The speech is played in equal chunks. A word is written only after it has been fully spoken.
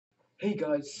Hey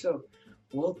guys, so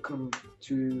welcome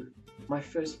to my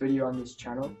first video on this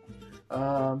channel.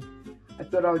 I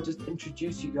thought I would just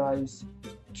introduce you guys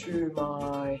to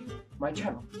my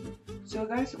channel. So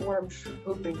guys, what I'm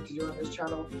hoping to do on this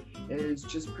channel is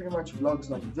just pretty much vlogs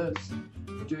like this,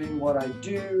 doing what I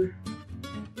do,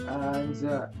 and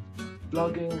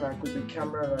vlogging like with a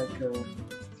camera, like a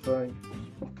phone,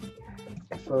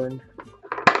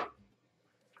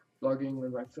 vlogging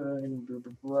with my phone, blah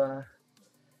blah blah.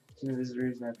 So there's the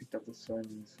reason I picked up this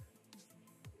phone.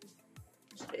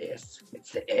 It's the S.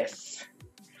 It's the S.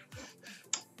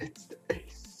 It's the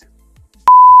S.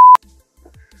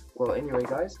 Well, anyway,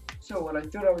 guys. So what I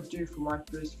thought I would do for my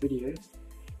first video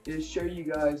is show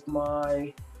you guys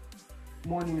my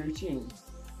morning routine.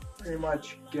 Pretty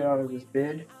much get out of this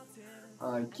bed,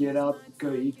 get up,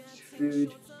 go eat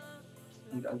food.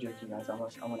 I'm joking, guys. I'm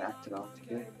gonna act it out,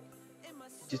 okay?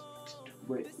 Just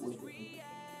wait.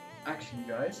 Actually,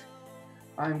 guys,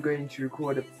 I'm going to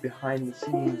record it behind the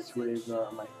scenes with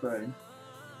my phone.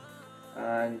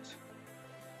 And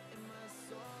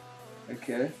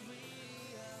okay,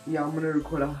 yeah, I'm gonna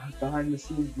record behind the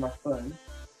scenes with my phone,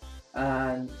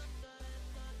 and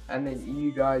then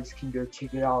you guys can go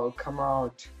check it out. It'll come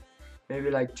out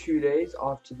maybe like 2 days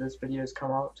after this video's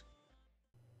come out.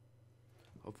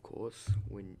 Of course,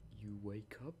 when you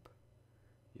wake up,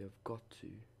 you have got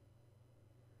to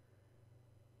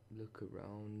look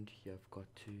around, you have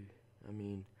got to,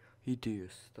 you do your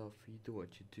stuff, you do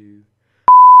what you do,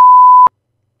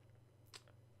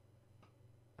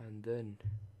 and then,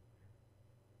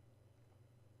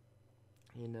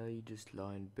 you just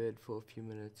lie in bed for a few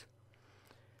minutes,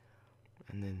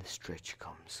 and then the stretch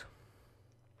comes.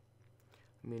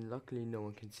 Luckily no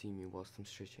one can see me whilst I'm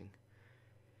stretching.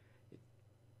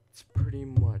 It's pretty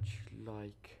much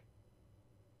like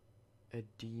a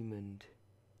demon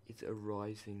is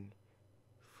arising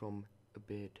from a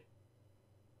bed.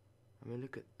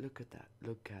 Look at that.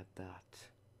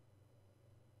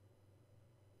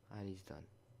 And he's done.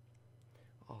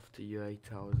 After your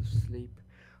 8 hours of sleep,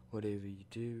 whatever you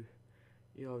do,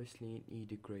 you obviously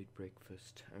need a great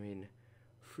breakfast.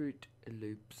 Fruit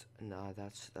Loops, nah,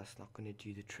 that's not gonna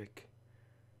do the trick.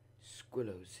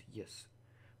 Squillows, yes,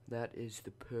 that is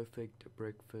the perfect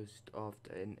breakfast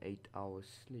after an 8-hour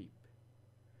sleep.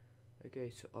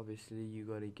 Okay, so obviously you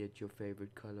gotta get your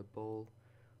favorite color bowl,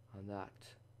 and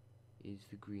that is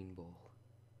the green bowl.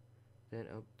 Then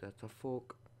that's a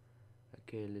fork.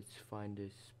 Okay, let's find a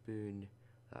spoon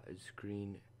that is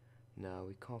green. No,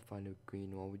 we can't find a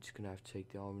green one. We're just gonna have to take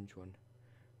the orange one.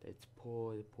 Let's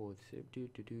pour the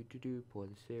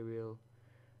cereal,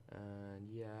 and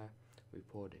yeah, we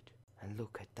poured it. And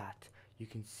look at that. You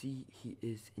can see he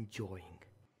is enjoying.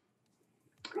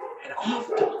 And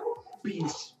after being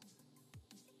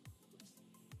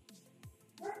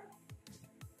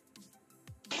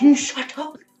Can you shut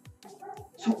up?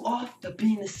 So after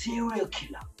being a serial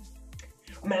killer,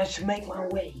 I managed to make my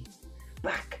way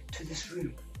back to this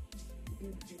room.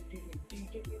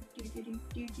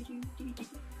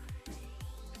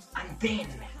 And then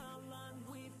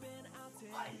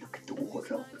I look at the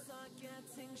wardrobe.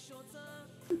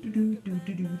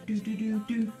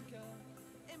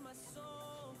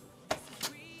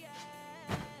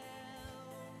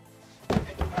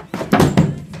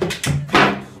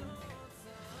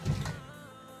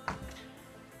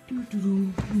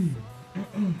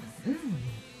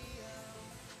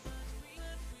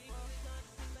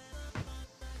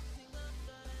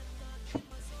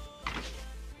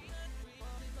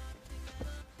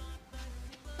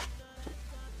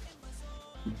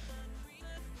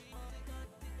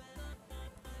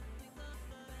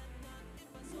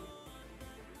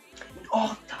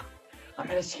 After I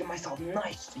managed to get myself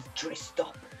nicely dressed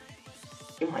up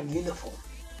in my uniform.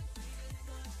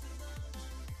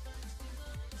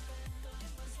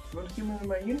 You wanna see me in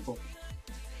my uniform?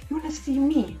 You wanna see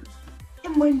me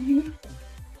in my uniform?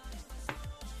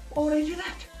 Why would I do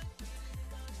that?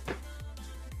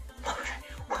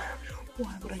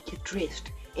 Why would I get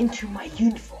dressed into my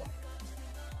uniform?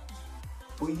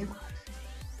 For you guys?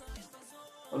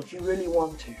 Well, if you really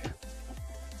want to,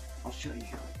 I'll show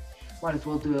you. Might as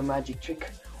well do a magic trick.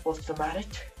 What's the matter?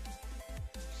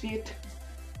 See it?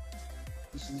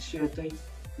 This is the shirt, eh?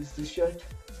 This is the shirt.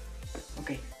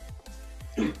 Okay.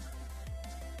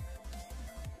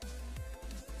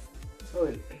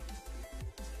 Oh,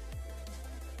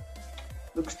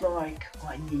 looks like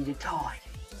I need a tie.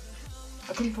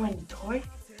 I couldn't find the tie,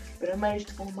 but I managed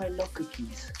to find my locker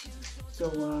keys. So,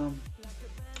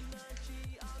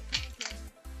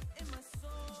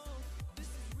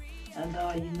 and you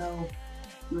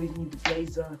always need the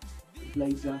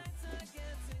blazer.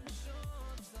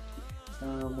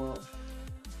 Well,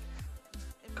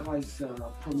 guys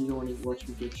probably don't want to watch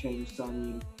me get changed, so I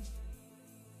mean...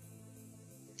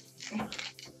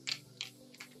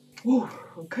 Oh,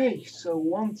 okay, so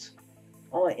once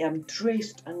I am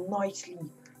dressed and nicely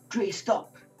dressed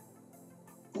up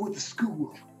for the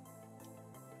school,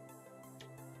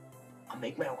 I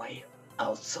make my way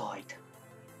outside.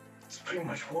 That's pretty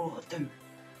much what I do. You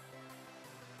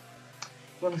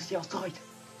wanna see outside?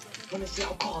 You wanna see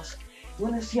our cars? You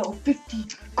wanna see our 50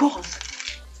 cars?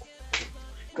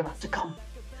 You're gonna have to come.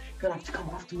 You're gonna have to come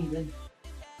after me then.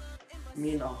 I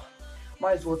mean,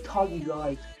 might as well tell you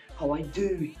guys how I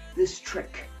do this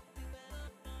trick.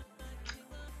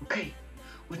 Okay,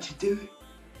 what you do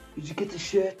is you get the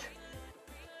shirt.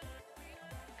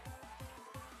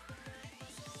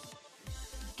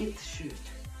 Get the shirt.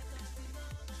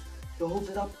 You hold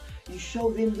it up, you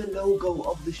show them the logo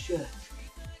of the shirt.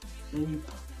 Then you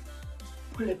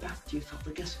pull it back to yourself,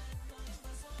 I guess.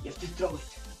 You have to throw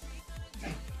it.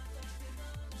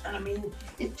 And I mean,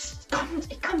 it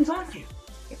comes on you.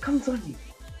 It comes on you.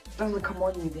 If it doesn't come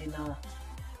on you, then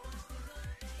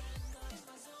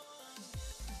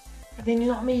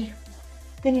you're not me.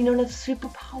 Then you don't have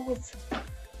superpowers.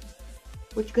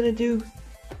 What you gonna do?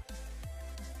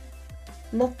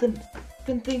 Nothing.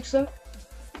 Didn't think so.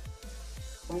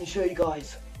 I'm gonna show you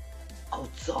guys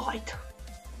outside.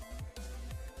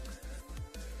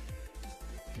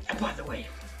 And by the way,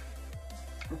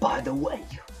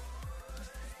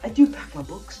 I do pack my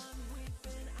books.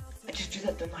 I just do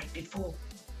that the night before.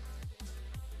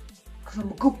 Cause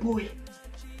I'm a good boy.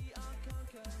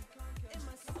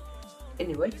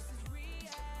 Anyway,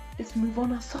 let's move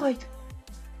on outside.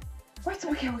 Right,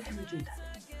 okay, we can do that.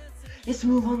 Let's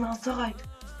move on outside.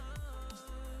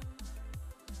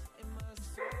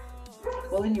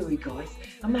 Well, anyway, guys,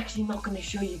 I'm actually not going to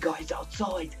show you guys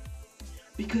outside.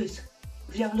 Because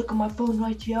if you have a look at my phone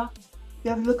right here, you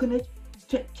have a look on it,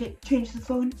 change the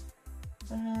phone,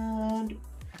 and,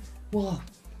 well,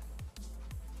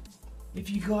 if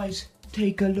you guys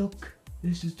take a look,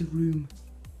 this is the room.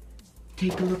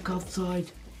 Take a look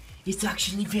outside. It's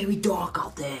actually very dark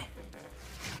out there.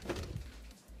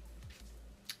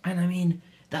 And I mean,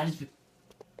 that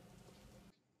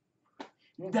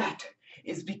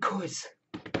is because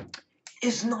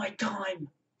it's night time.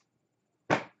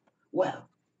 Well,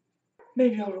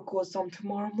 maybe I'll record some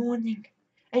tomorrow morning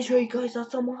and show you guys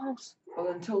outside my house. Well,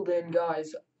 until then,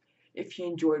 guys, if you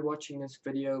enjoyed watching this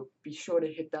video, be sure to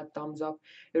hit that thumbs up.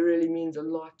 It really means a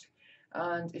lot.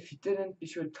 And if you didn't, be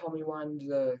sure to tell me why in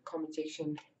the comment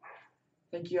section.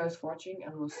 Thank you guys for watching,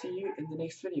 and we'll see you in the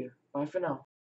next video. Bye for now.